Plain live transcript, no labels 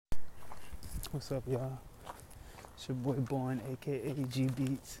What's up, y'all? It's your boy Born, aka G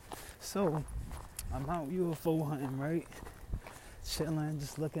Beats. So, I'm out UFO hunting, right? Chilling,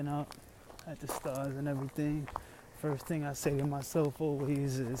 just looking up at the stars and everything. First thing I say to myself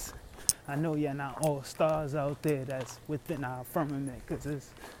always is, I know you're not all stars out there that's within our firmament, because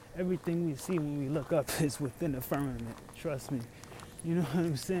it's everything we see when we look up is within the firmament. Trust me. You know what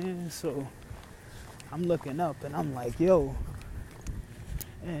I'm saying? So, I'm looking up and I'm like, yo.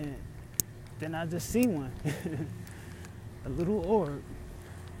 And then I just see one. A little orb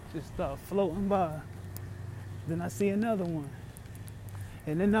just start floating by. Then I see another one.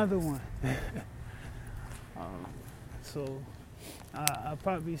 And another one. So I've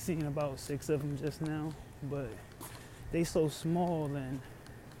probably seen about 6 of them just now. But they so small and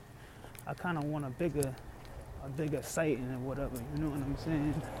I kind of want a bigger sighting or whatever. You know what I'm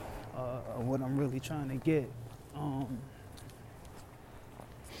saying? What I'm really trying to get.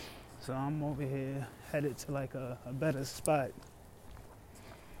 So I'm over here headed to like a better spot.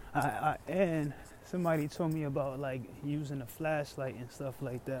 And somebody told me about like using a flashlight and stuff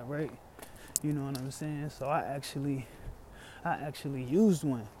like that, right? You know what I'm saying? So I actually used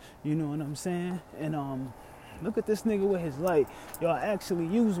one. You know what I'm saying? And look at this nigga with his light. Yo, I actually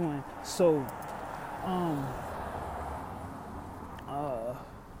used one. So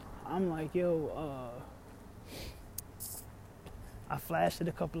I'm like, yo, I flashed it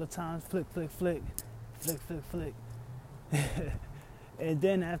a couple of times, flick, flick, flick, flick, flick, flick. And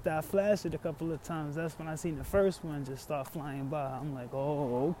then after I flashed it a couple of times, that's when I seen the first one just start flying by. I'm like,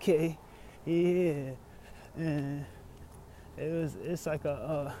 oh, okay, yeah. And it's like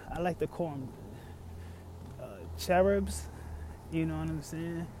I like to call them cherubs, you know what I'm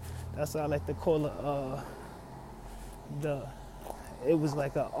saying? That's what I like to call it. It was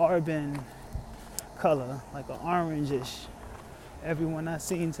like an auburn color, like an orangish. Everyone I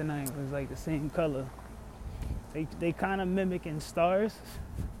seen tonight was like the same color. They kind of mimicking stars,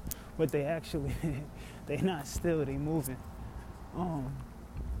 but they actually they not still. They moving.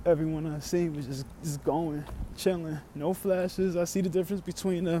 Everyone I seen was just going, chilling, no flashes. I see the difference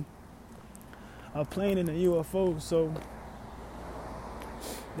between a plane and a UFO. So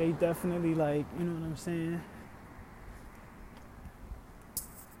they definitely like, you know what I'm saying.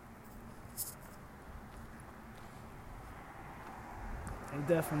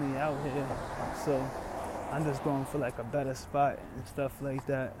 They definitely out here. So I'm just going for like a better spot and stuff like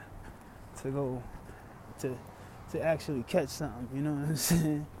that to go to actually catch something, you know what I'm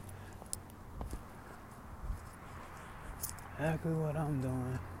saying? Exactly what I'm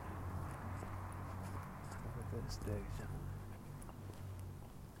doing. Look at this stage.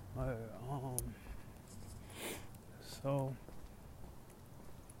 Alright, so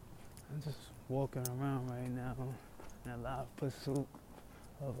I'm just walking around right now in a live pursuit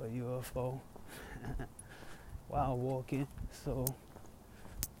of a UFO while walking, so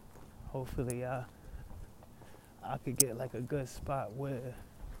hopefully I could get like a good spot where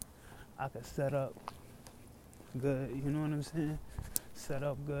I could set up good, you know what I'm saying? Set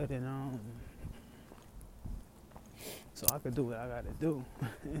up good and so I could do what I gotta do.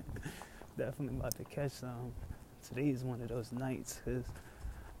 Definitely about to catch some. Today is one of those nights because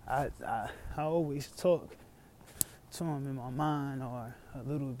I always talk to him in my mind or a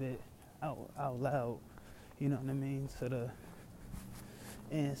little bit out loud, you know what I mean, to the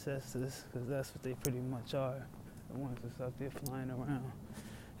ancestors, because that's what they pretty much are, the ones that's out there flying around.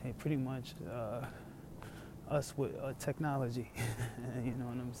 They pretty much us with technology, you know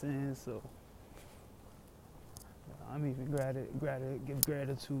what I'm saying? So I'm even give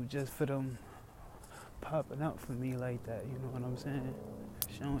gratitude just for them popping up for me like that, you know what I'm saying?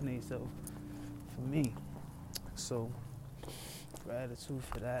 Showing themselves for me. So gratitude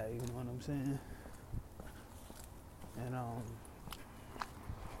for that, you know what I'm saying? And I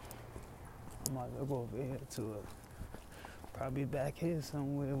might go over here to probably back here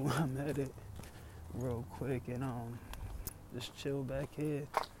somewhere where I'm headed real quick and just chill back here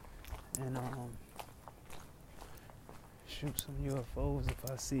and shoot some UFOs if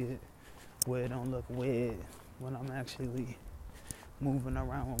I see it where it don't look weird when I'm actually moving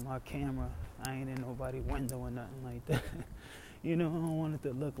around with my camera. I ain't in nobody's window or nothing like that. You know, I don't want it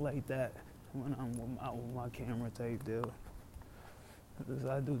to look like that when I'm out with my camera type deal. Because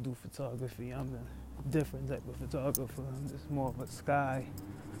I do photography. I'm a different type of photographer. I'm just more of a sky,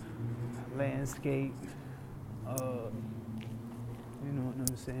 landscape, you know what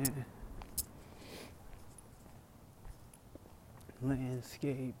I'm saying?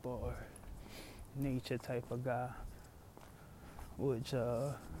 Landscape or nature type of guy. Which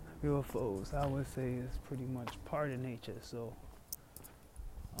UFOs, I would say, is pretty much part of nature. So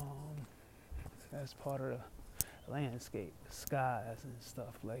That's part of the landscape, the skies and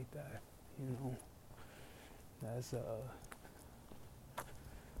stuff like that. You know, that's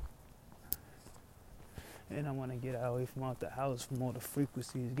and I want to get away from out the house from all the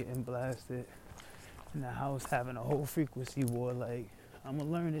frequencies getting blasted. In the house having a whole frequency war. Like, I'm gonna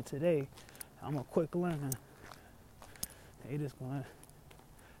learn it today. I'm a quick learner. They just gonna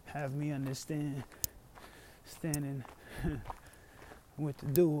have me understanding what to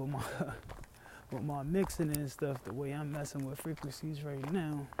do with my mixing and stuff, the way I'm messing with frequencies right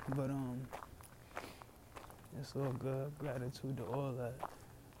now. But it's all good. Gratitude to all that.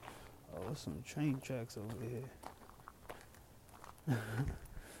 Oh, some train tracks over here.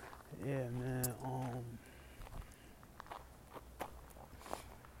 Yeah, man.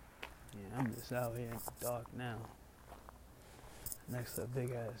 Yeah, I'm just out here in the dark now, next to a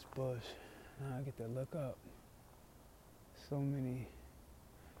big ass bush. Now I get to look up. So many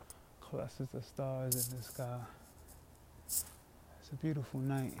clusters of stars in the sky. It's a beautiful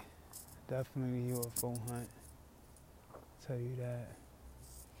night. Definitely a UFO hunt. I'll tell you that.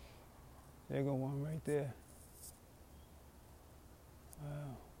 There go one right there.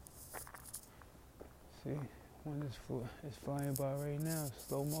 Wow. See, one is flying by right now,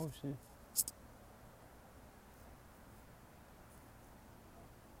 slow motion.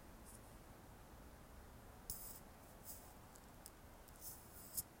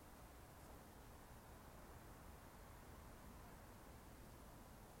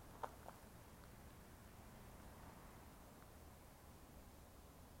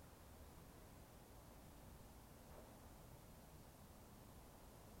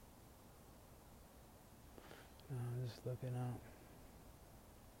 I'm just looking out.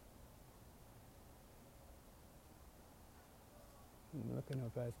 I'm looking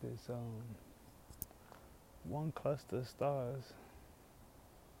up at this one cluster of stars.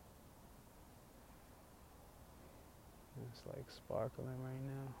 It's like sparkling right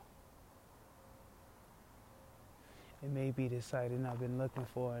now. It may be the sighting I've been looking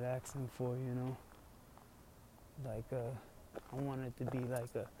for and asking for, you know. Like I want it to be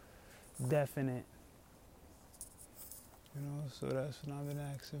like a definite, you know, so that's what I've been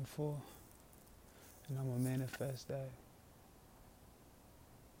asking for. And I'm gonna manifest that.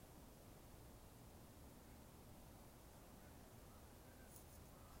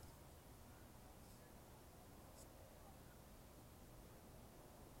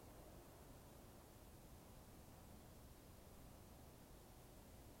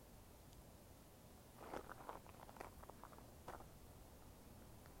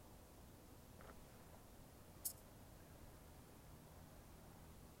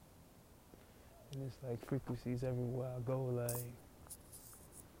 And it's like frequencies everywhere I go, like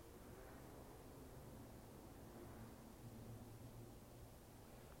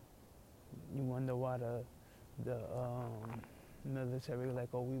you wonder why the military like,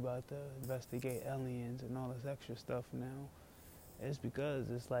 oh, we about to investigate aliens and all this extra stuff now. It's because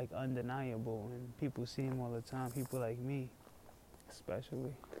it's like undeniable and people see them all the time, people like me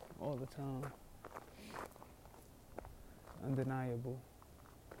especially, all the time. Undeniable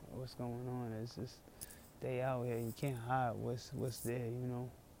what's going on. It's just they out here, you can't hide what's there, you know.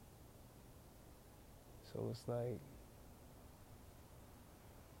 So it's like,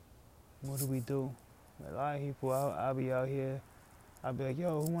 what do we do? A lot of people, I'll be out here, I'll be like,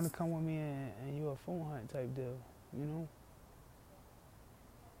 yo, who want to come with me and UFO hunt type deal, you know?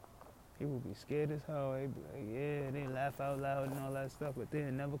 People be scared as hell. They be like, yeah, they laugh out loud and all that stuff, but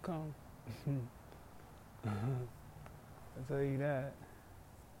they'll never come. I'll tell you that.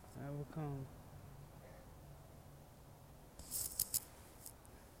 Never come.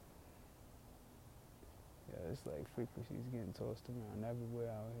 Yeah, it's like frequencies getting tossed around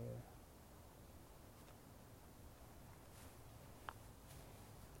everywhere out here.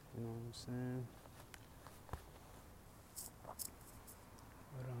 You know what I'm saying?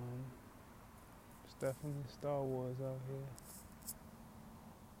 But it's definitely Star Wars out here.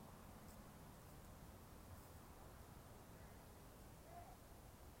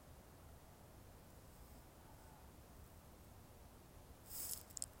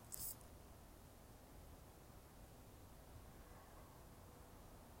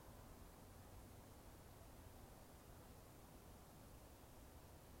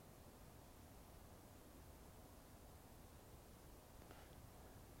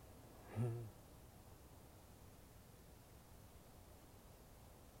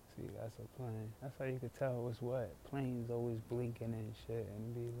 See, that's a plane. That's how you could tell it was what. Planes always blinking and shit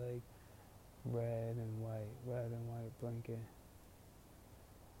and be like red and white blinking.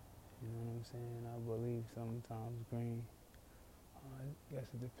 You know what I'm saying? I believe sometimes green. I guess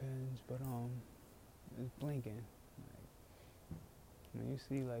it depends, but It's blinking. Like, when you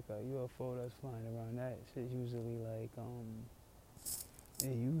see like a UFO that's flying around, that shit usually like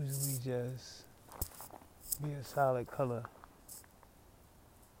it usually just be a solid color,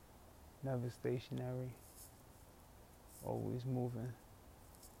 never stationary, always moving,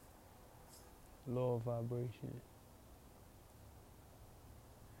 low vibration,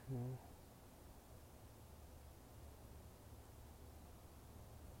 you know.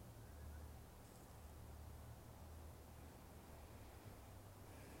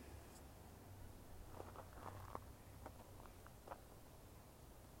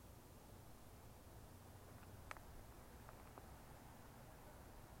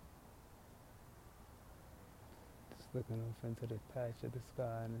 Just looking off into the patch of the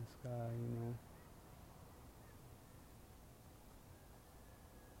sky in the sky, you know.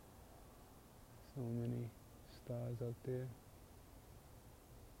 So many stars up there.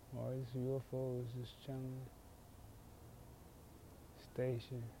 Or these UFOs just chilling.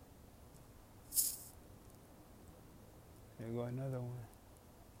 Station. There go another one.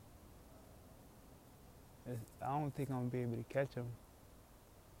 I don't think I'm gonna be able to catch them.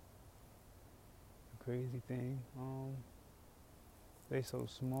 The crazy thing, they so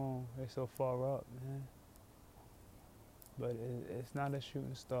small, they so far up, man. But it's not a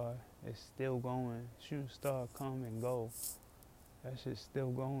shooting star. It's still going. Shooting star come and go. That shit's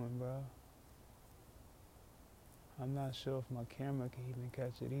still going, bro. I'm not sure if my camera can even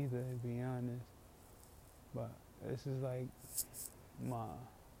catch it either, to be honest. But this is like my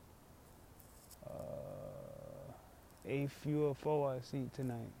 8th UFO I seen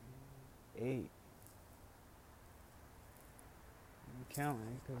tonight. 8. I'm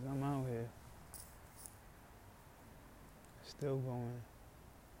counting because I'm out here. Still going.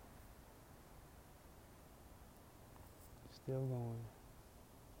 Still going.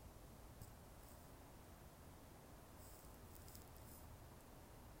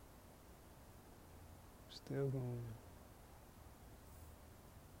 Still going.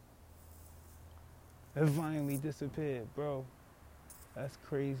 It finally disappeared, bro. That's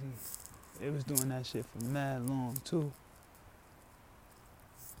crazy. It was doing that shit for mad long, too.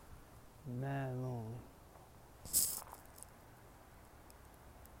 Mad long.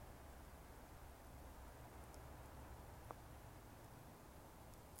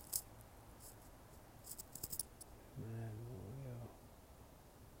 Mad long, yo.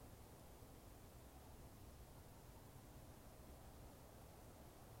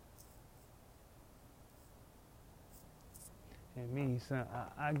 And me, son,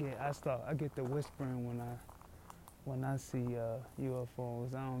 I get the whispering when I see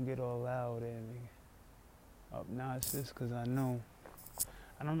UFOs. I don't get all loud and obnoxious because I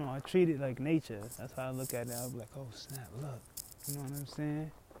don't know, I treat it like nature. That's how I look at it. I'll be like, oh snap, look. You know what I'm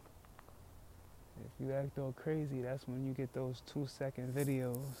saying? If you act all crazy, that's when you get those 2-second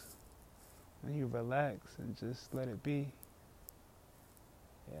videos. When you relax and just let it be.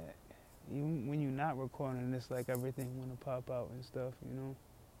 Yeah. Even when you're not recording, it's like everything want to pop out and stuff, you know?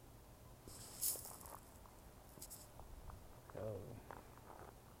 Yo.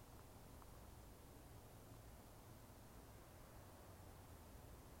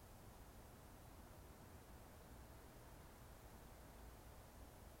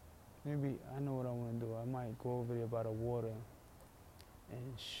 Maybe, I know what I want to do. I might go over there by the water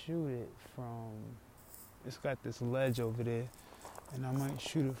and shoot it from, it's got this ledge over there, and I might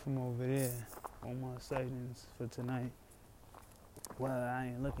shoot it from over there on my sightings for tonight. Well, I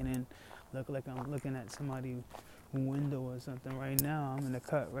ain't look like I'm looking at somebody's window or something right now. I'm in the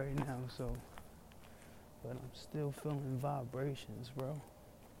cut right now, so, but I'm still feeling vibrations, bro.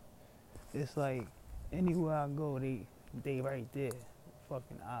 It's like, anywhere I go, they right there.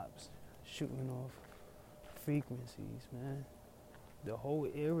 Fucking ops shooting off frequencies, man. The whole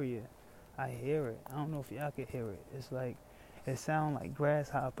area, I hear it. I don't know if y'all can hear it. It's like, it sounds like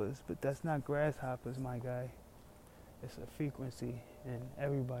grasshoppers, but that's not grasshoppers, my guy. It's a frequency, and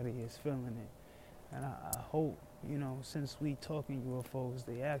everybody is feeling it. And I hope, you know, since we talking UFOs,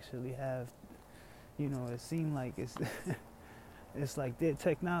 they actually have, you know, it seems like it's it's like their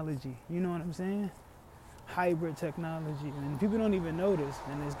technology. You know what I'm saying? Hybrid technology, and people don't even notice,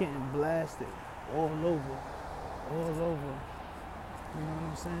 and it's getting blasted all over. You know what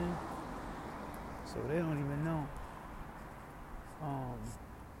I'm saying? So they don't even know.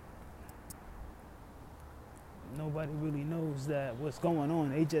 Nobody really knows that what's going on.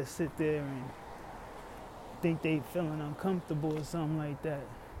 They just sit there and think they feeling uncomfortable or something like that.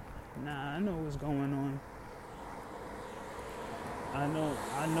 Nah, I know what's going on. I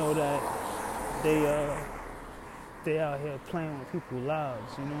know that they out here playing with people's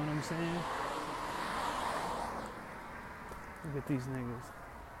lives, you know what I'm saying? Look at these niggas.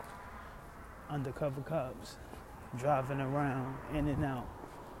 Undercover cops. Driving around, in and out.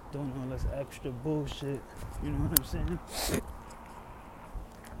 Doing all this extra bullshit. You know what I'm saying?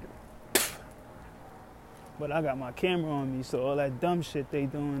 But I got my camera on me, so all that dumb shit they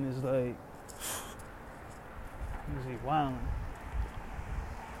doing is like, usually wildin'.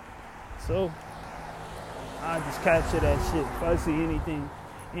 So, I just capture that shit. If I see anything,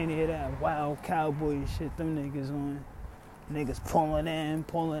 any of that wild cowboy shit them niggas on, niggas pulling in,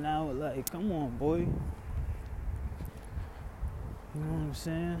 pulling out, like, come on, boy. You know what I'm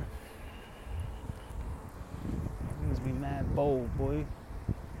saying? Niggas be mad bold, boy.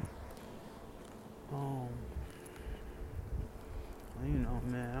 You know,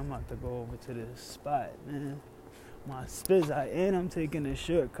 man, I'm about to go over to this spot, man. My spizz out, and I'm taking a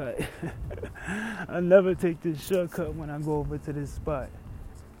shortcut. I never take this shortcut when I go over to this spot.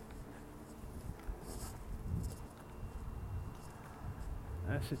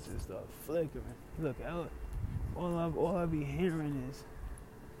 That shit just start flickering. Look out. All I be hearing is,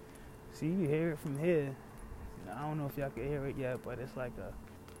 see, you hear it from here. I don't know if y'all can hear it yet, but it's like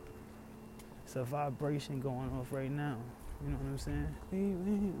it's a vibration going off right now. You know what I'm saying?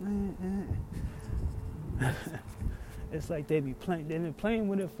 It's like they've been playing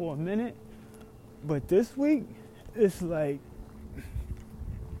with it for a minute, but this week, it's like,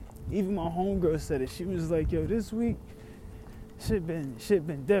 even my homegirl said it. She was like, yo, this week, shit been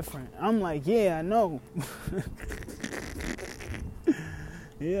different. I'm like, yeah, I know.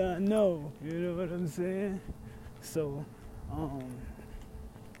 Yeah, I know. You know what I'm saying? So,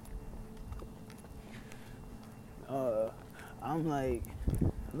 I'm like,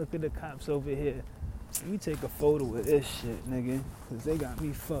 look at the cops over here. Let me take a photo of this shit, nigga. Cause they got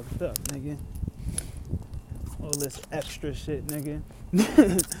me fucked up, nigga. All this extra shit, nigga.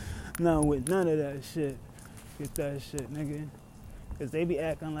 Not with none of that shit. Get that shit, nigga. Cause they be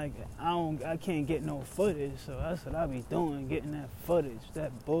acting like I can't get no footage, so that's what I be doing, getting that footage,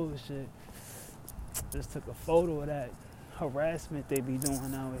 that bullshit. Just took a photo of that harassment they be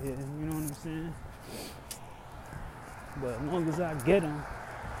doing out here, you know what I'm saying? But as long as I get them,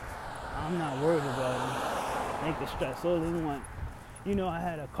 I'm not worried about them. They can stress all they want. You know, I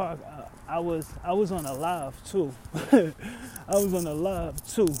had a car. I was on a live too. I was on a live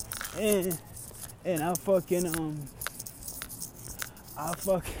too, and I'm walking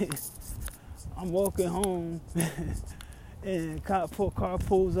home, and car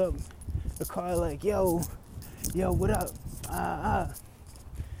pulls up. The car like, yo, what up?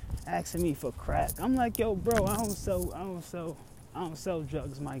 Asking me for crack. I'm like, yo, bro, I don't sell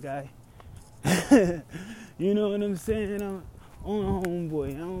drugs, my guy. You know what I'm saying? I'm on a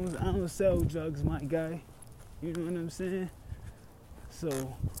homeboy. I don't sell drugs, my guy. You know what I'm saying?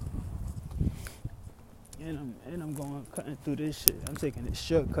 So, and I'm going cutting through this shit. I'm taking this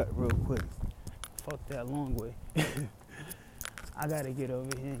shortcut real quick. Fuck that long way. I gotta get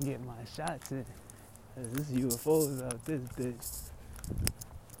over here and get my shots in. There's UFOs out this bitch.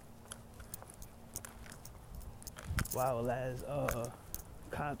 Wild ass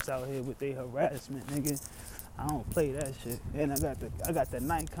cops out here with their harassment, nigga. I don't play that shit. And I got the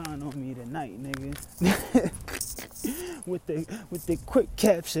Nikon on me tonight, nigga. with the quick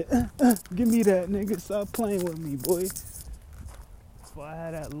capture. Give me that, nigga. Stop playing with me, boy. Before I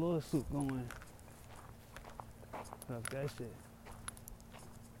had that lawsuit going. Look, that shit.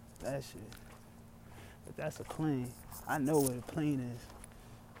 But that's a plane. I know what a plane is.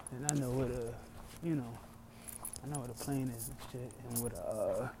 And I know what I know what a plane is and shit. And what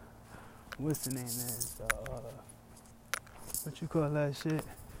what's the name is? What you call that shit?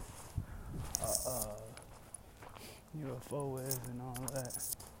 UFO is and all that.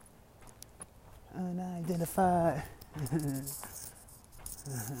 Unidentified.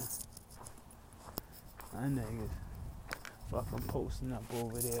 My niggas fucking posting up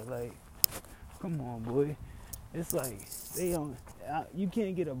over there like, come on, boy. It's like you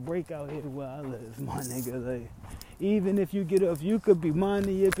can't get a break out here where I live, my nigga. Like, even if you get up, you could be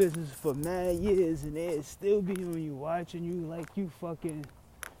minding your business for mad years and they'd still be on you, watching you like you fucking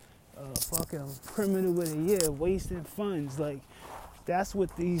criminal with a year, wasting funds. Like, that's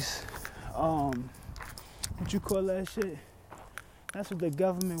what these, what you call that shit? That's what the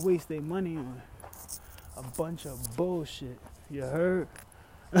government wastes their money on. A bunch of bullshit. You heard?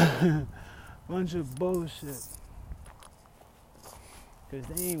 Bunch of bullshit. Cause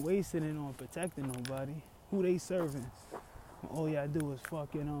they ain't wasting it on protecting nobody. Who they serving? All y'all do is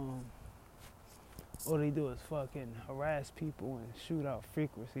fucking harass people and shoot out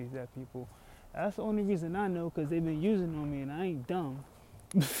frequencies at people. That's the only reason I know, cause they've been using on me and I ain't dumb.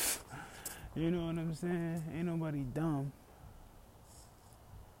 You know what I'm saying? Ain't nobody dumb.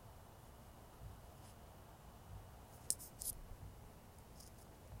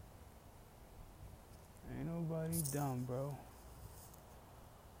 you dumb, bro.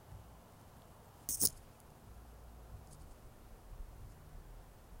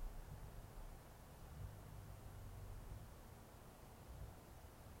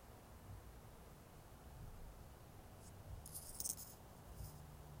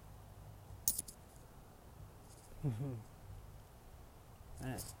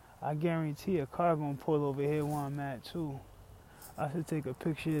 Man, I guarantee a car gonna pull over here where I'm at too. I should take a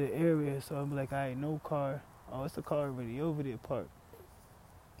picture of the area so I'm like, I ain't no car. Oh, it's a car already over there parked.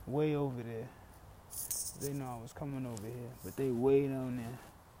 Way over there. They know I was coming over here, but they way down there.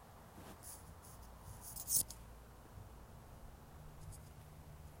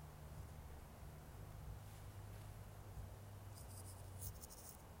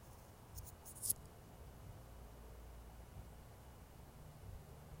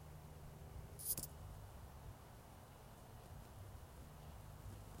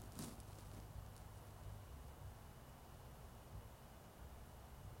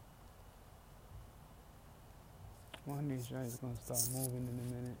 One of these joints gonna start moving in a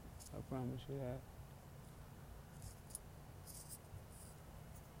minute. I promise you that.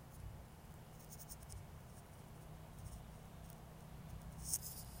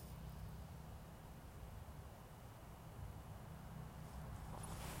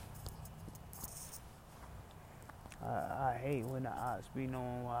 I hate when the ops be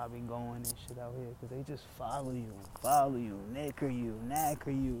knowing where I be going and shit out here, cause they just follow you, knacker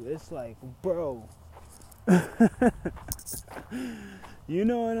you. It's like, bro. You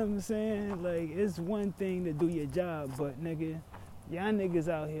know what I'm saying? Like, it's one thing to do your job, but nigga, y'all niggas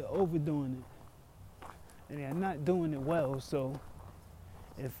out here overdoing it. And they're not doing it well, so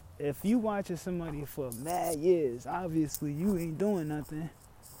if you watching somebody for mad years, obviously you ain't doing nothing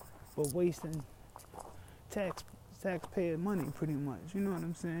but wasting taxpayer money pretty much. You know what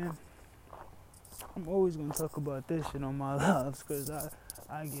I'm saying? I'm always gonna talk about this shit on my lives, cause I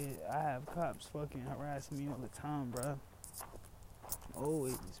have cops fucking harassing me all the time, bro.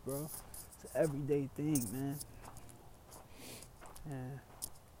 Always, bro. It's an everyday thing, man. And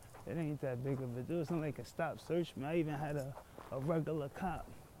it ain't that big of a deal. It's not like a stop search me. I even had a regular cop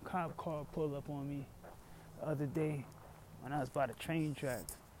car pull up on me the other day when I was by the train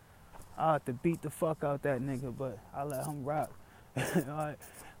tracks. I had to beat the fuck out that nigga, but I let him rock.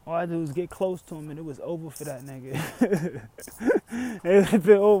 All I did was get close to him and it was over for that nigga. It had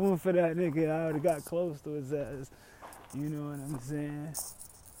been over for that nigga. I already got close to his ass. You know what I'm saying?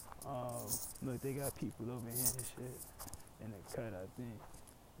 Look, they got people over here and shit. In the cut, I think.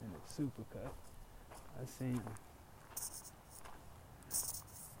 In the super cut. I seen them.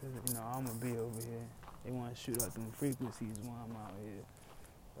 You know, I'm gonna be over here. They wanna shoot out them frequencies while I'm out here.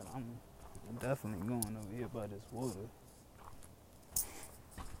 But I'm definitely going over here by this water.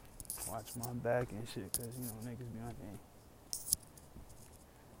 Watch my back and shit, cause you know niggas be on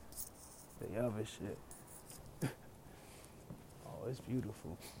they other shit. Oh, it's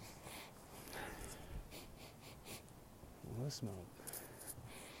beautiful. Well, it smells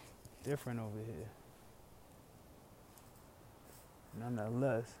different over here.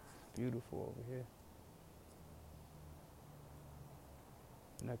 Nonetheless, it's beautiful over here.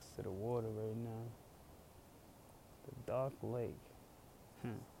 Next to the water right now. The dark lake.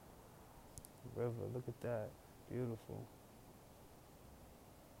 River, look at that. Beautiful.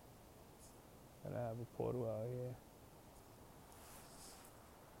 Gotta have a portal out here.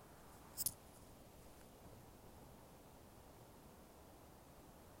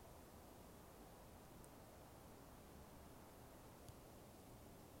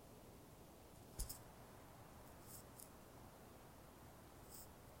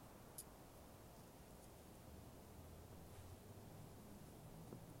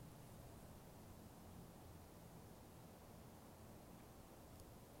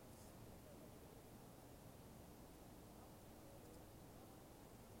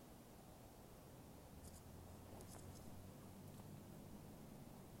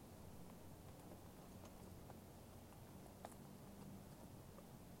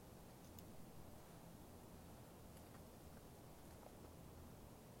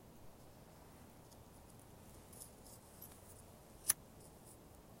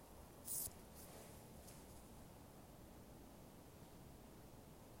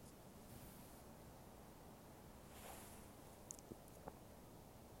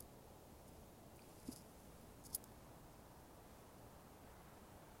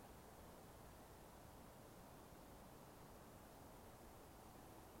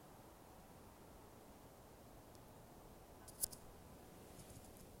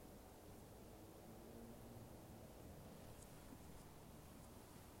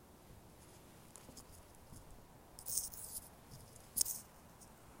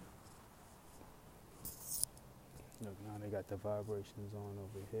 got the vibrations on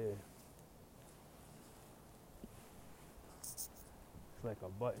over here. It's like a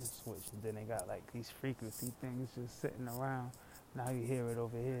button switch, and then they got like these frequency things just sitting around. Now you hear it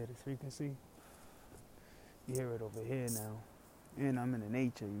over here, this frequency. You hear it over here now. And I'm in the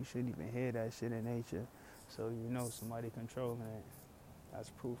nature. You shouldn't even hear that shit in nature. So you know somebody controlling it. That's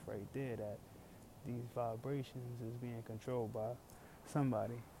proof right there that these vibrations is being controlled by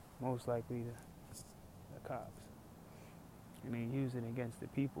somebody. Most likely the cops. And they use it against the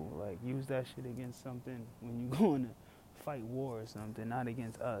people. Like, use that shit against something when you going to fight war or something. Not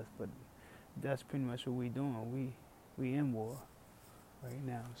against us, but that's pretty much what we doing. We in war right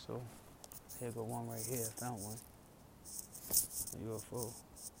now. So here go one right here. Found one. A UFO.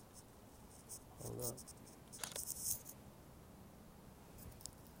 Hold up.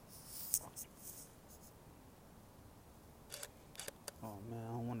 Oh man,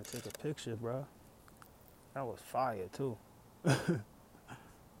 I don't want to take a picture, bro. That was fire too.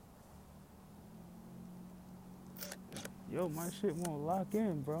 Yo, my shit won't lock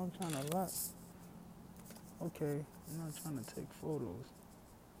in, bro. I'm trying to lock. Okay, I'm not trying to take photos.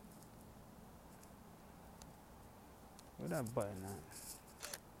 Where that button at?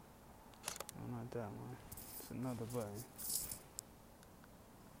 No, not that one. It's another button.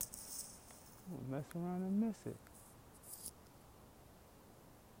 I'll mess around and miss it.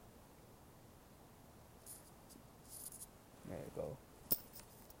 There you go.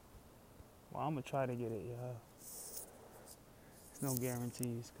 Well, I'm gonna try to get it, y'all. There's no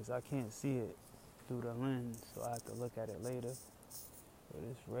guarantees, because I can't see it through the lens, so I have to look at it later. But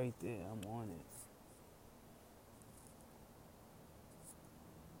it's right there. I'm on it.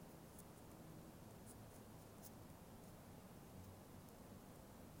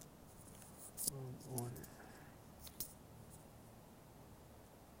 I'm on it.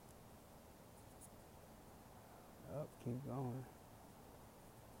 Up, keep going.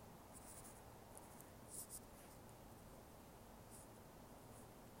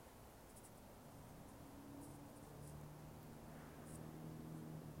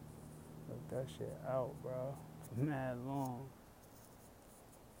 Look that shit out, bro. Mad long.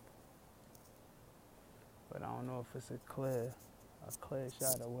 But I don't know if it's a clear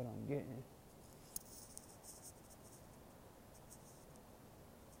shot of what I'm getting.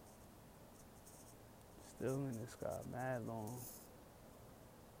 Still in the sky, mad long.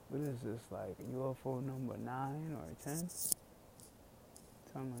 What is this, like UFO number 9 or 10?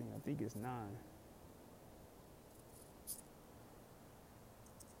 Something, I think it's 9.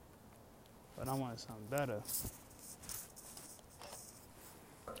 But I want something better.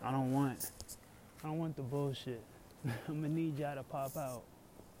 I don't want the bullshit. I'm gonna need y'all to pop out.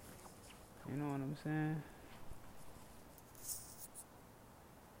 You know what I'm saying?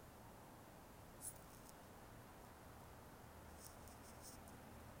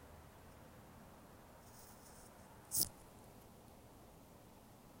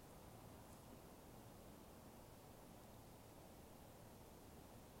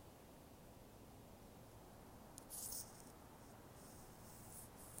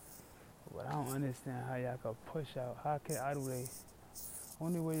 But I don't understand how y'all could push out. How do they?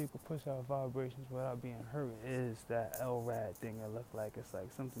 Only way you could push out vibrations without being hurt is that LRAD thing. It look like it's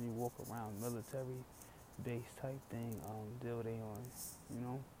like something you walk around, military base type thing. Deal they on, you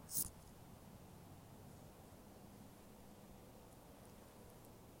know.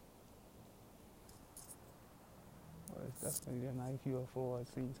 Well, it's definitely a nice UFO I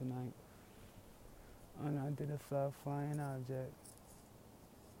seen tonight. Unidentified flying object.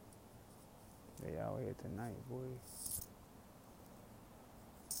 They out here tonight, boy.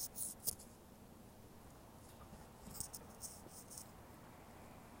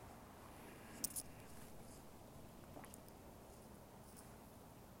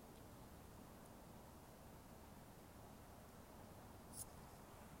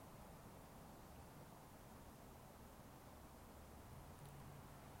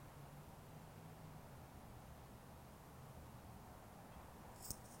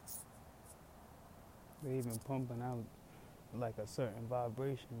 They even pumping out like a certain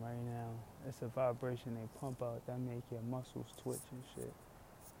vibration right now. It's a vibration they pump out that make your muscles twitch and shit.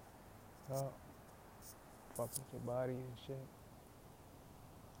 Yup. Fuck with your body and shit.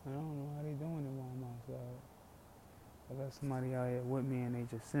 I don't know how they doing it while I'm outside. I got somebody out here with me and they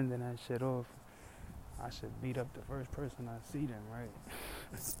just sending that shit off. I should beat up the first person I see then, right?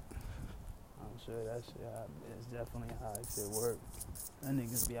 I'm sure that shit is definitely how it should work. That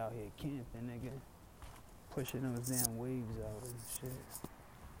niggas be out here camping, nigga. Pushing those damn waves out and shit.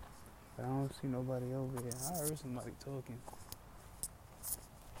 But I don't see nobody over here. I heard somebody talking.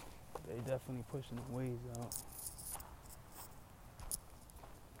 They definitely pushing the waves out.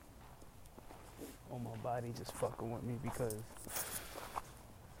 my body just fucking with me because,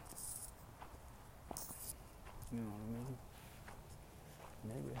 you know what I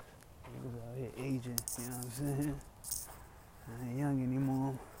mean? Niggas out here aging, you know what I'm saying? I ain't young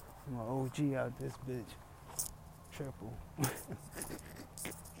anymore. I'm an OG out this bitch. Triple.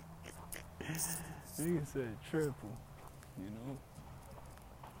 Nigga said triple, you know?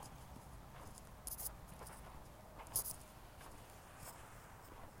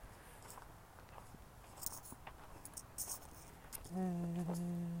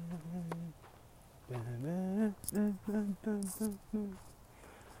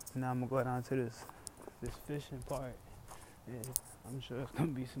 Now I'm gonna go down to this fishing part. Yeah, I'm sure it's gonna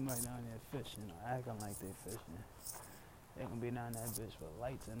be somebody down there fishing or acting like they fishing. They gonna be down that bitch for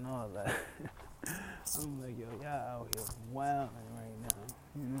lights and all that. I'm like, yo, y'all out here wilding right now.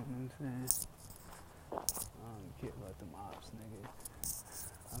 You know what I'm saying? I don't care about them ops, nigga.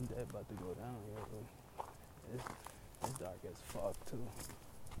 I'm dead about to go down here, but it's dark as fuck too.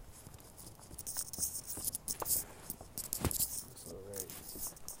 That's alright.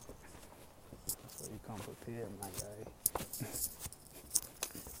 So you come prepared, my guy.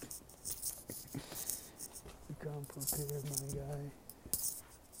 You come prepared, my guy.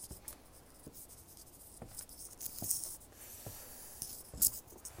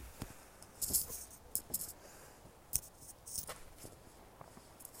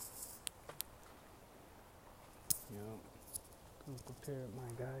 Yep. Come prepared, my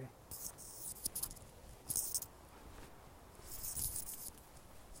guy.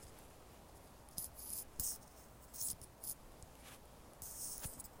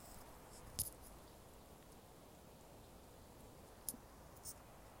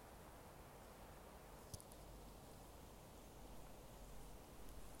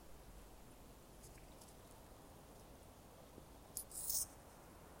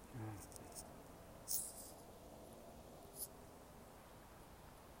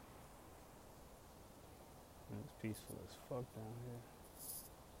 It's peaceful as fuck down here.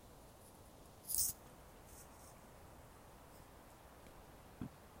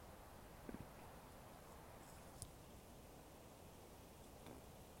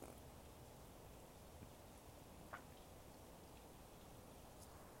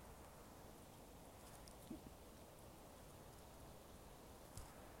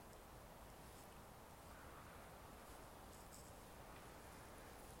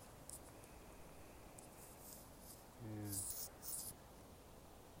 Yeah.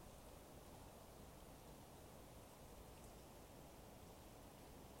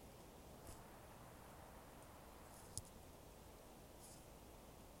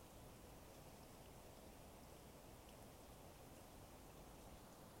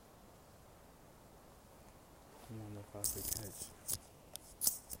 I wonder if I could catch.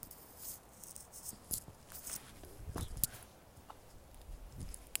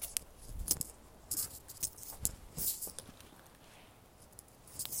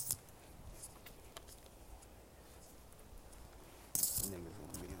 Niggas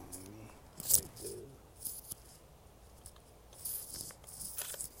gonna be on me. Like this.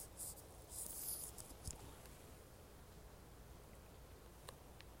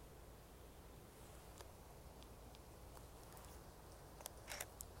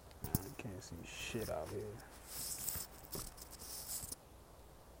 I can't see shit out here.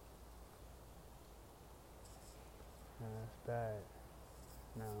 That's bad.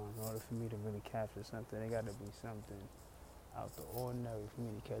 Now, in order for me to really capture something, it gotta be something out the ordinary for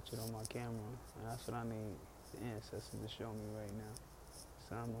me to catch it on my camera. And that's what I need the ancestors to show me right now.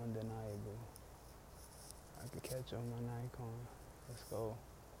 Something undeniable. I could catch on my Nikon. Let's go.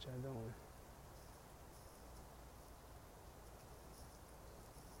 What y'all doing?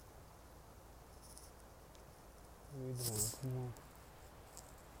 What we doing? Come on.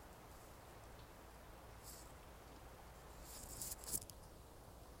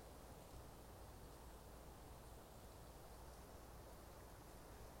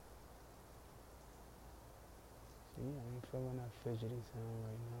 See, I ain't feeling that fidgety sound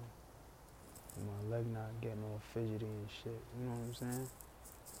right now. And my leg not getting all fidgety and shit. You know what I'm saying?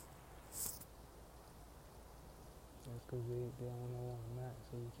 That's because they don't know where I'm at,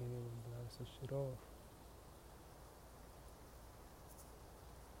 so you can't even blast the shit off.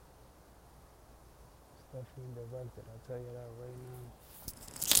 It's definitely directed, I'll tell you that right now.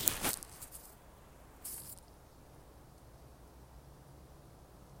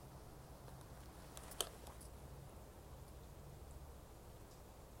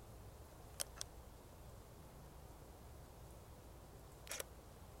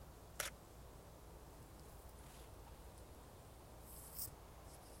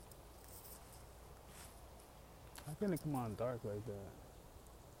 gonna come on dark like that?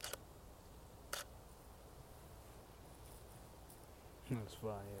 That's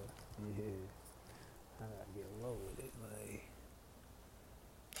fire. Yeah. I gotta get low with it. Like,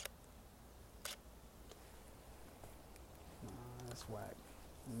 nah, that's whack.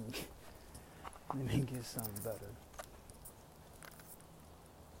 Let me get something better.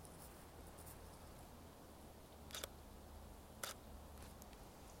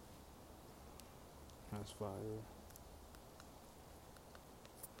 That's fire.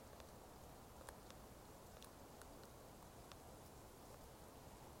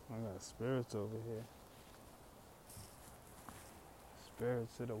 I got spirits over here.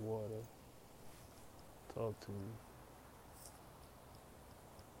 Spirits of the water. Talk to me.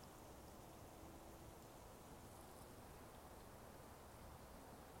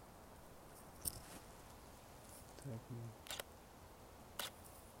 Take me.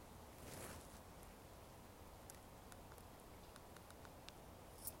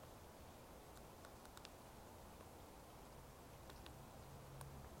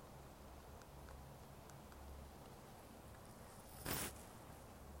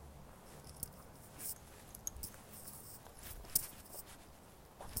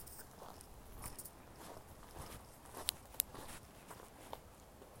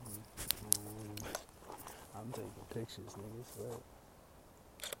 I'm taking pictures, niggas. Right?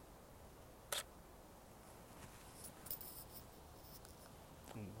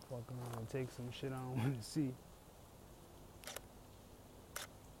 I'm gonna fuck around and take some shit I don't want to see.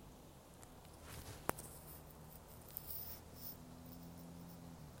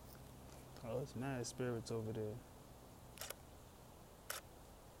 Oh, it's mad spirits over there.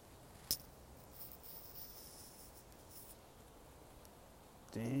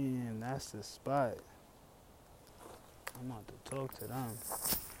 Damn, that's the spot. I'm about to talk to them.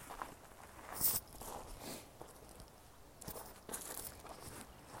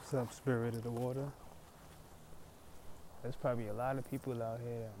 What's up, spirit of the water? There's probably a lot of people out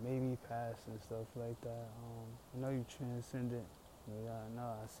here that maybe passed and stuff like that. I know you transcended. Yeah, I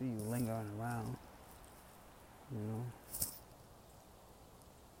know. I see you lingering around. You know.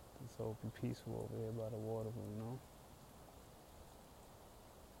 It's so peaceful over here by the water, you know.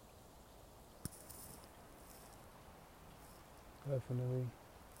 Definitely.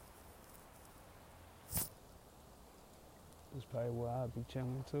 It's probably where I'd be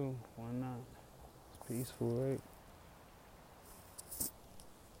chilling too. Why not? It's peaceful, right?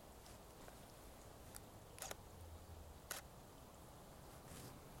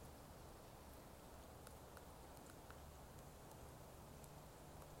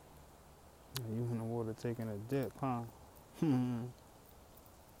 You in the water taking a dip, huh?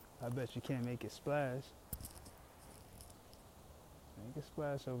 I bet you can't make it splash. Make a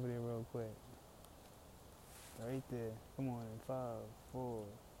splash over there real quick. Right there. Come on in 5, 4,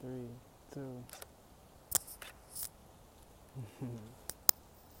 3, 2.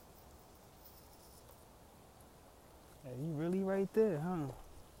 Hey, you really right there, huh?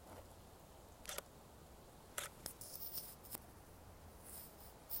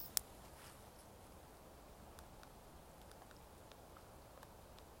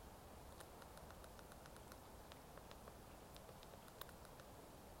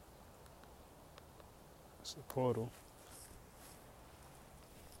 It's a portal.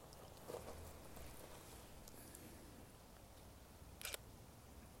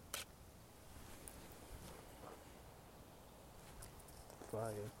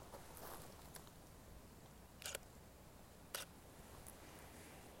 Fire.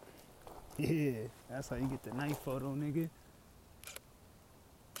 Yeah, that's how you get the night photo, nigga.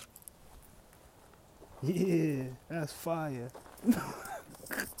 Yeah, that's fire.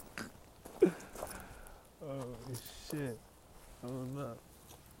 Oh, shit. Hold up.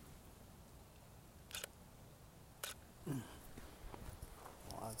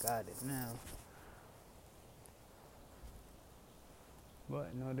 Oh, I got it now.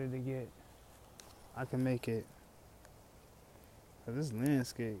 But in order to get, I can make it, cause this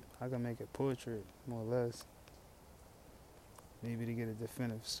landscape, I can make it portrait, more or less. Maybe to get a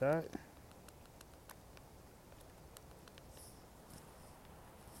definitive shot.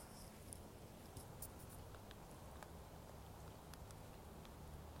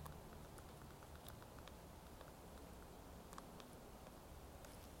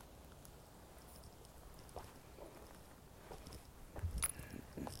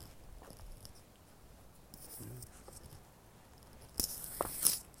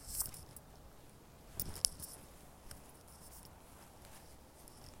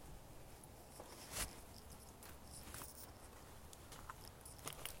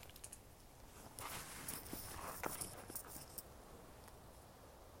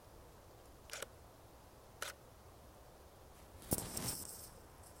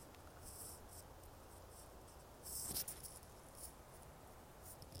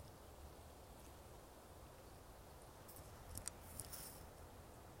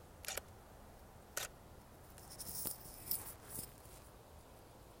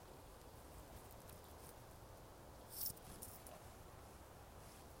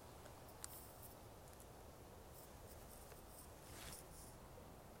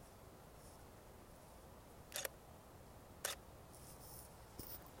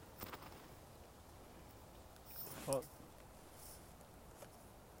 fuck?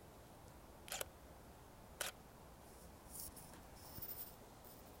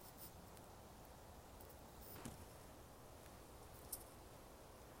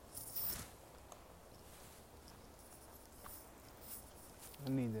 I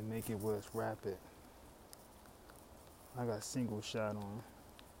need to make it where it's rapid. I got single shot on.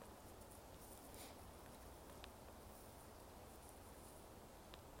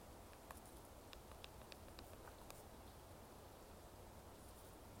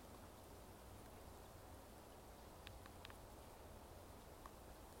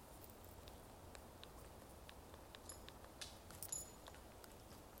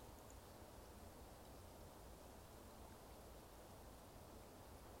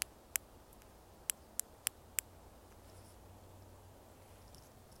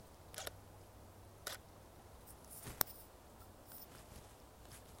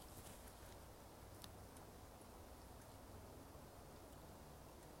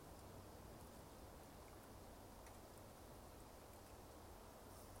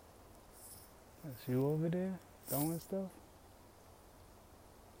 That's you over there throwing stuff?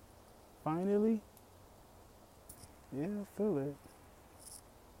 Finally? Yeah, I feel it.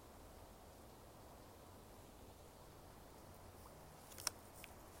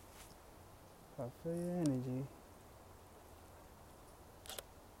 I feel your energy.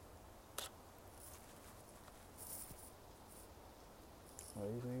 Oh,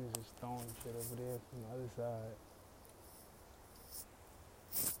 these niggas just throwing shit over there from the other side.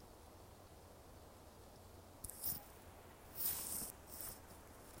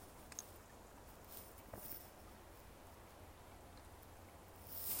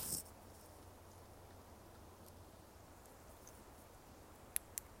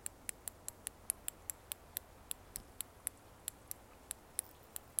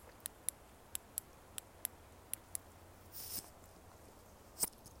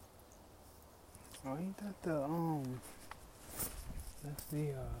 Oh, ain't that that's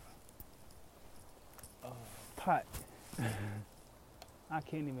the pot. I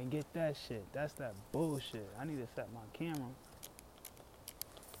can't even get that shit. That's that bullshit. I need to set my camera.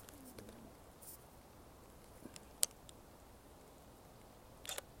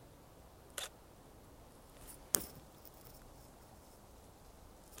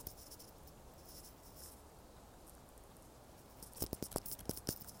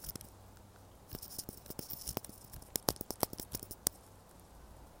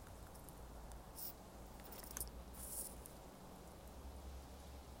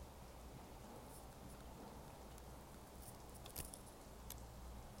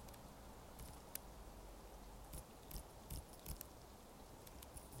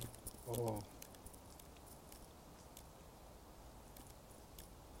 Oh.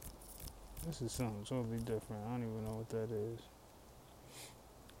 This is something totally different. I don't even know what that is.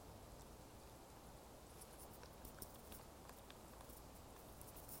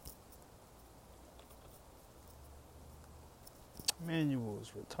 Manual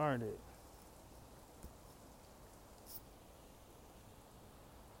is retarded.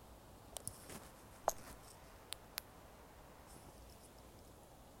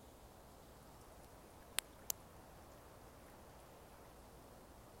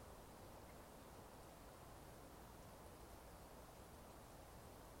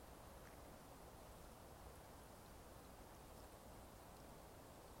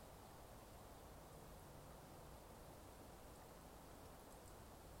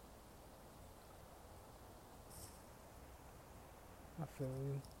 I feel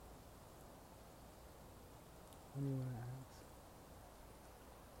you. What do you want to ask?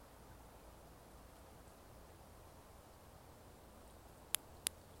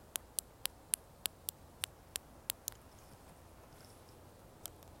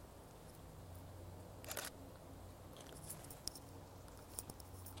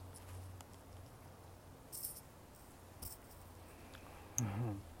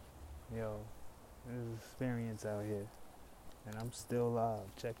 Yo, there's experience out here, and I'm still alive.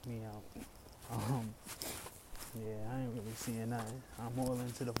 Check me out. Yeah, I ain't really seeing nothing. I'm all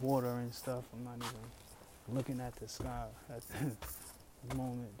into the water and stuff. I'm not even looking at the sky at the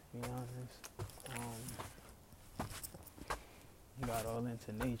moment, to be honest. Got all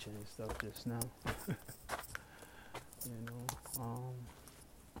into nature and stuff just now. You know,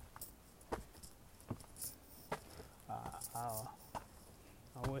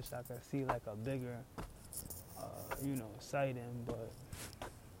 I wish I could see like a bigger, sighting, but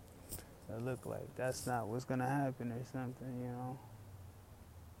it look like that's not what's gonna happen or something, you know.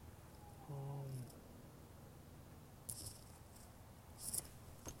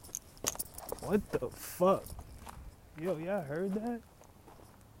 What the fuck? Yo, y'all heard that?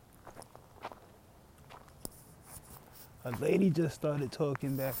 A lady just started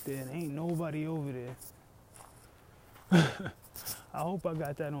talking back there and ain't nobody over there. I hope I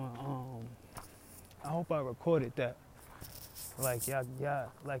got that on, I hope I recorded that. Like, y'all,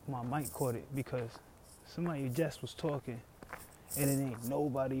 like my mic caught it because somebody just was talking and it ain't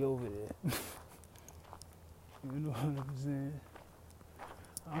nobody over there. You know what I'm saying?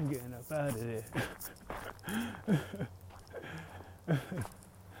 I'm getting up out of there.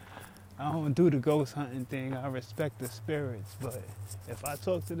 I don't do the ghost hunting thing. I respect the spirits, but if I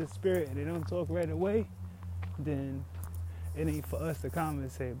talk to the spirit and they don't talk right away, then it ain't for us to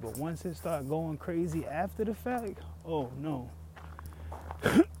compensate. But once it start going crazy after the fact, oh no.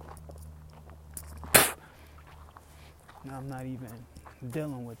 Now I'm not even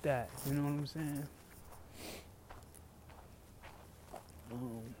dealing with that. You know what I'm saying? For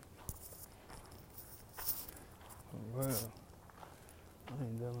real. I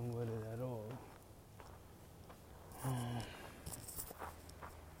ain't dealing with it at all.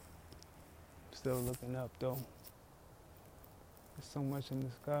 Still looking up though. There's so much in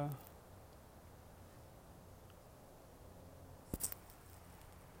the sky.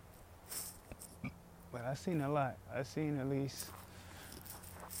 But I seen a lot. I seen at least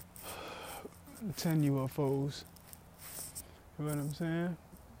 10 UFOs. You know what I'm saying?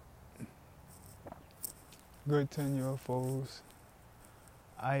 Good 10 UFOs.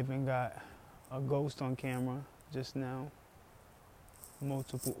 I even got a ghost on camera just now.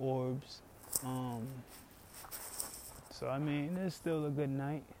 Multiple orbs. So I mean, it's still a good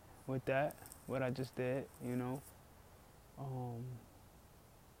night with that. What I just did, you know.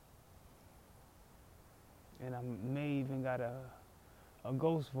 And I may even got a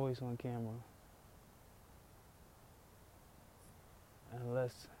ghost voice on camera.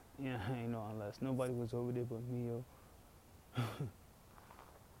 Unless, yeah, I ain't know unless. Nobody was over there but me, yo.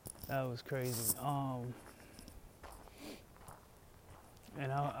 That was crazy.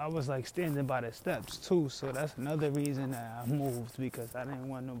 And I was like standing by the steps too, so that's another reason that I moved, because I didn't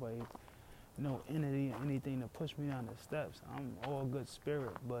want nobody, no entity or anything to push me down the steps. I'm all good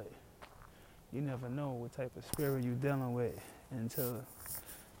spirit, but you never know what type of spirit you're dealing with until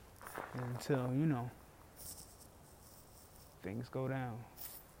you know, things go down.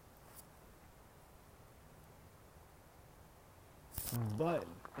 But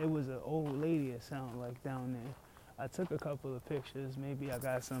it was an old lady, it sounded like, down there. I took a couple of pictures. Maybe I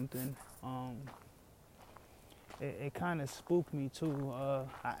got something. It kind of spooked me too.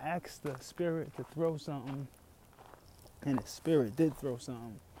 I asked the spirit to throw something, and the spirit did throw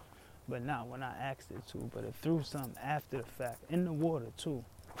something, but not when I asked it to. But it threw something after the fact, in the water too.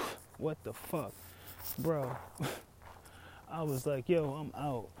 What the fuck, bro? I was like, yo, I'm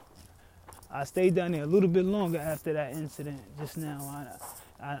out. I stayed down there a little bit longer after that incident just now.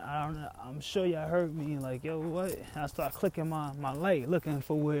 I don't know. I'm sure y'all heard me like, yo, what? I start clicking my light, looking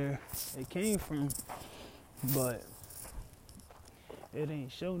for where it came from, but it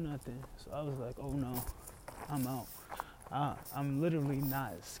ain't show nothing. So I was like, oh no, I'm out. I'm literally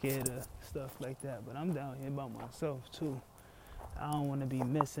not scared of stuff like that, but I'm down here by myself too. I don't want to be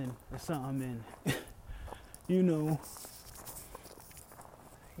missing something, and you know,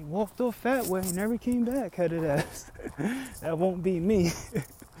 he walked off that way and never came back, headed ass. That won't be me.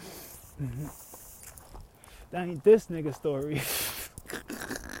 That ain't this nigga story.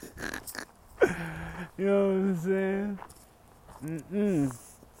 You know what I'm saying?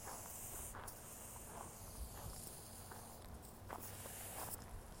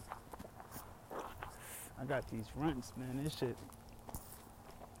 I got these runts, man. This shit.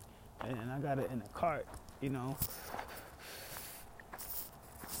 And I got it in a cart, you know.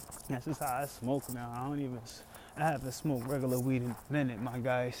 That's just how I smoke now. I haven't smoked regular weed in a minute, my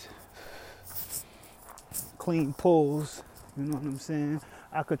guys. Clean pulls, you know what I'm saying?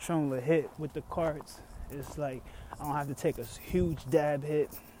 I control a hit with the carts. It's like I don't have to take a huge dab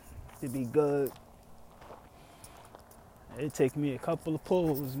hit to be good. It takes me a couple of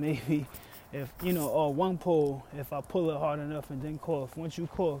pulls, maybe, if you know, or one pull if I pull it hard enough and then cough. Once you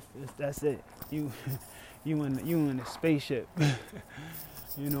cough, that's it. You in a spaceship.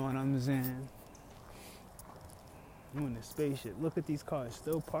 You know what I'm saying? You in a spaceship. Look at these cars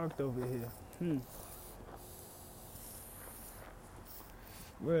still parked over here.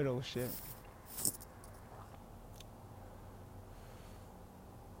 Weirdo shit.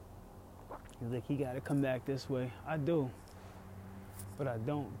 He's like, he gotta come back this way. I do. But I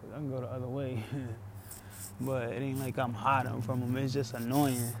don't, because I can go the other way. But it ain't like I'm hiding from them. It's just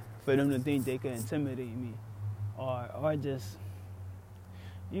annoying for them to think they can intimidate me. Or just,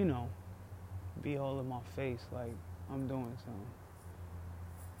 you know, be all in my face. Like, I'm doing something.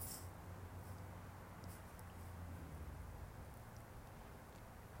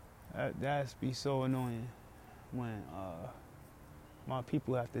 That's be so annoying when my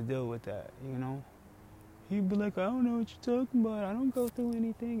people have to deal with that, you know? He'd be like, I don't know what you're talking about. I don't go through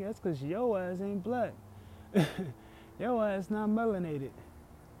anything. That's because your ass ain't black. Your ass not melanated.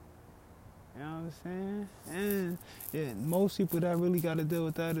 You know what I'm saying? And yeah, most people that really got to deal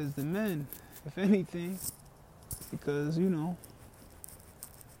with that is the men, if anything. Because, you know,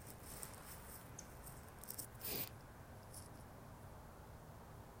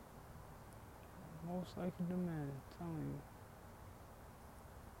 most likely the men, I'm telling you.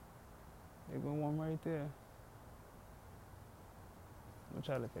 There go one right there. I'm gonna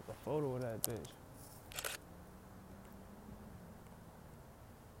try to take a photo of that bitch.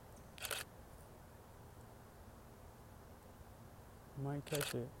 Might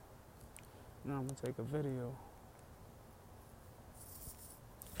catch it. No, I'm gonna take a video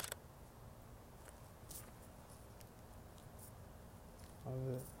of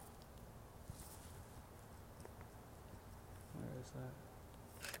it. Where is that?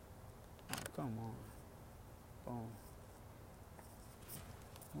 Oh, come on. Boom.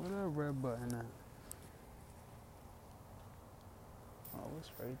 Where that red button at? Oh, it's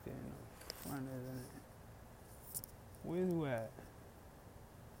right there in the front, isn't it? Where's you at?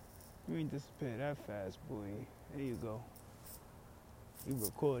 You ain't disappear that fast, boy. There you go. You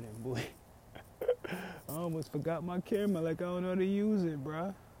recording, boy. I almost forgot my camera, like I don't know how to use it,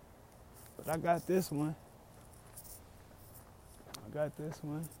 bruh. But I got this one.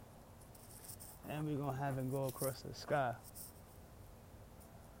 And we're gonna have it go across the sky.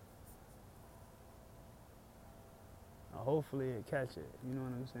 Hopefully it catch it. You know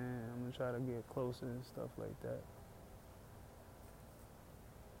what I'm saying? I'm gonna try to get closer and stuff like that.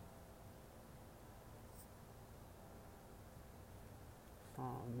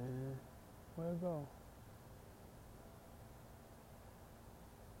 Oh man, where'd it go?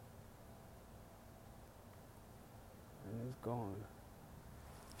 And it's gone.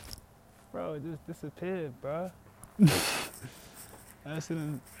 Bro, it just disappeared, bro. That's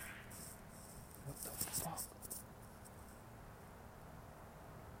in. What the fuck?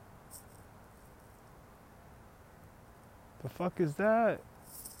 The fuck is that?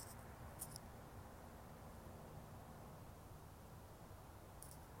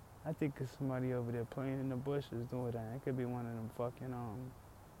 I think it's somebody over there playing in the bushes doing that. It could be one of them fucking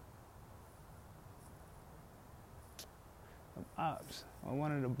ops or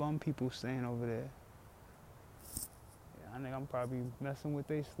one of the bum people staying over there. Yeah, I think I'm probably messing with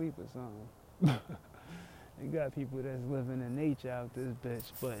their sleep or something. You got people that's living in nature out this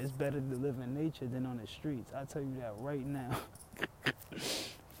bitch, but it's better to live in nature than on the streets. I tell you that right now.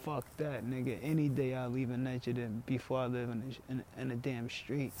 Fuck that, nigga. Any day I leave in nature than before I live in a damn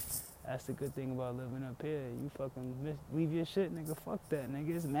street. That's the good thing about living up here. You fucking leave your shit, nigga. Fuck that, nigga.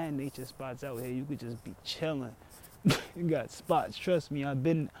 There's mad nature spots out here. You could just be chilling. You got spots. Trust me. I've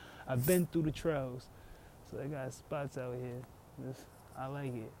been through the trails, so I got spots out here. I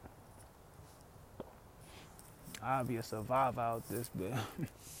like it. I'll be a survivor out this bit.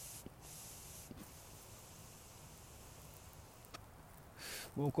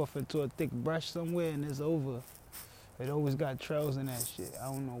 Woke off into a thick brush somewhere and it's over. It always got trails in that shit. I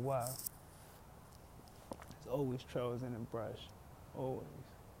don't know why. There's always trails in the brush. Always.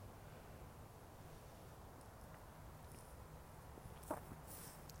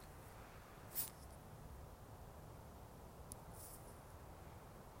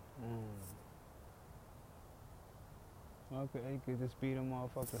 Okay, you could just be them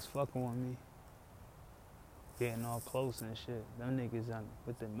motherfuckers fucking with me. Getting all close and shit. Them niggas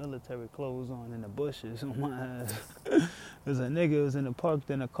with the military clothes on in the bushes on my ass. There's a nigga who was in the park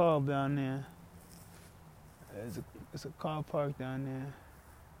in a car down there. It's a car parked down there.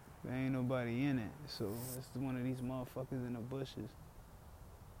 There ain't nobody in it. So it's one of these motherfuckers in the bushes.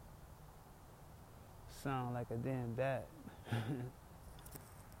 Sound like a damn bat.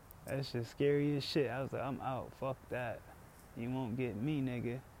 That shit scary as shit. I was like, I'm out. Fuck that. You won't get me,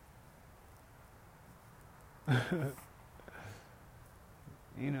 nigga.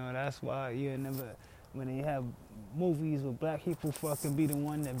 You know, that's why you never, when they have movies where black people fucking be the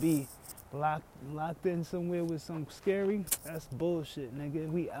one that be locked in somewhere with some scary, that's bullshit, nigga.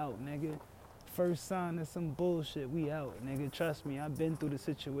 We out, nigga. First sign of some bullshit, we out, nigga. Trust me, I've been through the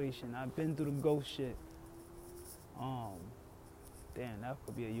situation. I've been through the ghost shit. Damn, that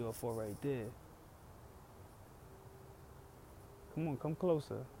could be a UFO right there. Come on, come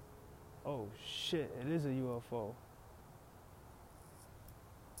closer. Oh shit, it is a UFO.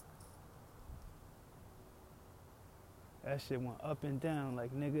 That shit went up and down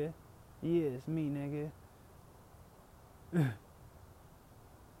like, nigga, yeah, it's me, nigga.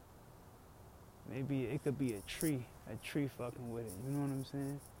 Maybe it could be a tree fucking with it, you know what I'm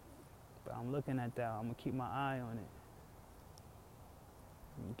saying? But I'm looking at that, I'm gonna keep my eye on it.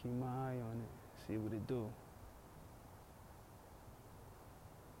 See what it do.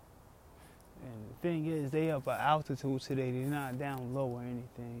 And the thing is, they up at altitude today, they're not down low or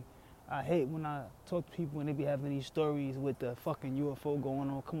anything. I hate when I talk to people and they be having these stories with the fucking UFO going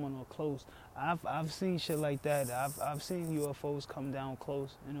on, coming on close. I've seen shit like that. I've seen UFOs come down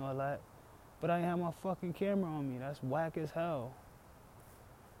close and all that. But I have my fucking camera on me. That's whack as hell.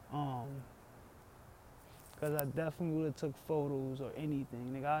 Cause I definitely would have took photos or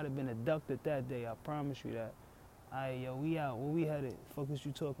anything. Nigga, I'd have been abducted that day. I promise you that. Alright, yo, we out. Where we headed? Fuck is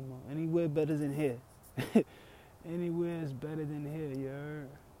you talking about? Anywhere better than here. Anywhere is better than here, you heard?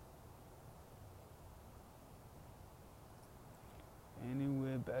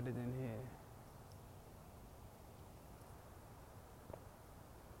 Anywhere better than here.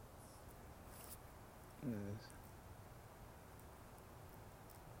 Yes.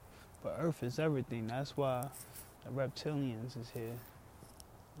 But Earth is everything. That's why the reptilians is here.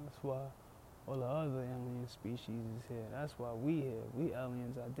 That's why all the other alien species is here. That's why we here. We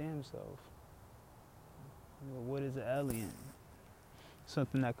aliens our damn self. Well, what is an alien?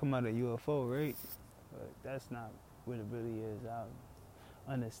 Something that come out of UFO, right? But that's not what it really is. I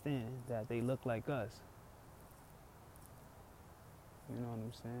understand that they look like us. You know what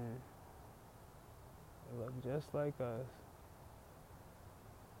I'm saying? They look just like us.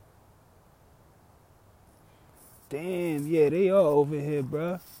 Damn, yeah, they are over here,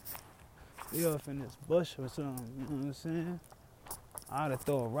 bruh. They off in this bush or something, you know what I'm saying? I'd have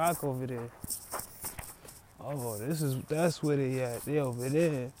thrown a rock over there. Oh, that's where they at. They over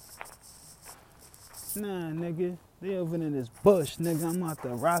there. Nah, nigga. They over in this bush, nigga. I'm about to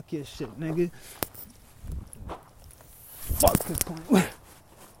rock your shit, nigga. Fuck the point.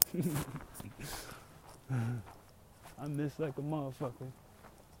 I miss like a motherfucker.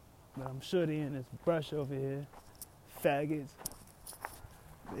 But I'm sure they in this brush over here. Faggots.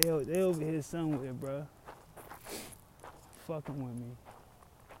 They over here somewhere, bro. Fucking with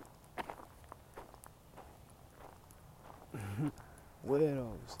me.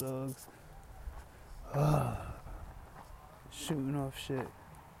 Weirdos, thugs. Shooting off shit.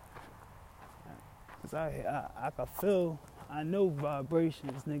 Cause I can feel, I know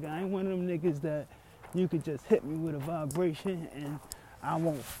vibrations, nigga. I ain't one of them niggas that you could just hit me with a vibration and I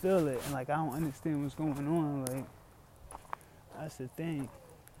won't feel it. And like, I don't understand what's going on. Like, that's the thing.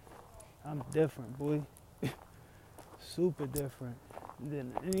 I'm different, boy. Super different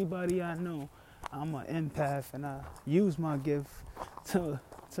than anybody I know. I'm an empath and I use my gift to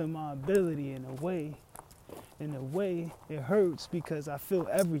my ability in a way. In a way, it hurts because I feel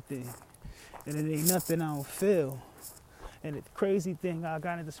everything. And it ain't nothing I don't feel. And the crazy thing, I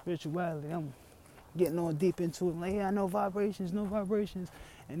got into spirituality. I'm getting on deep into it. I'm like, yeah, I know vibrations, no vibrations.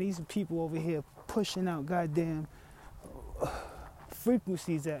 And these people over here pushing out goddamn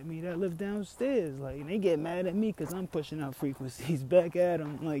frequencies at me that live downstairs. Like, and they get mad at me because I'm pushing out frequencies back at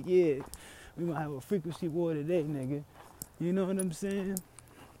them. Like, yeah, we gonna have a frequency war today, nigga. You know what I'm saying?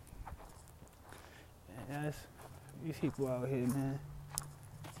 And that's these people out here, man.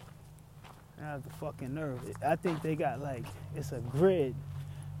 They have the fucking nerve. I think they got like, it's a grid.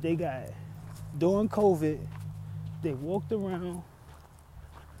 They got, during COVID, they walked around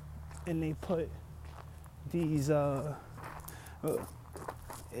and they put these,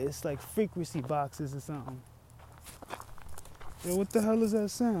 it's like frequency boxes or something. Yo, what the hell is that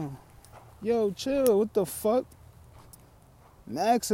sound? Yo, chill, what the fuck? Max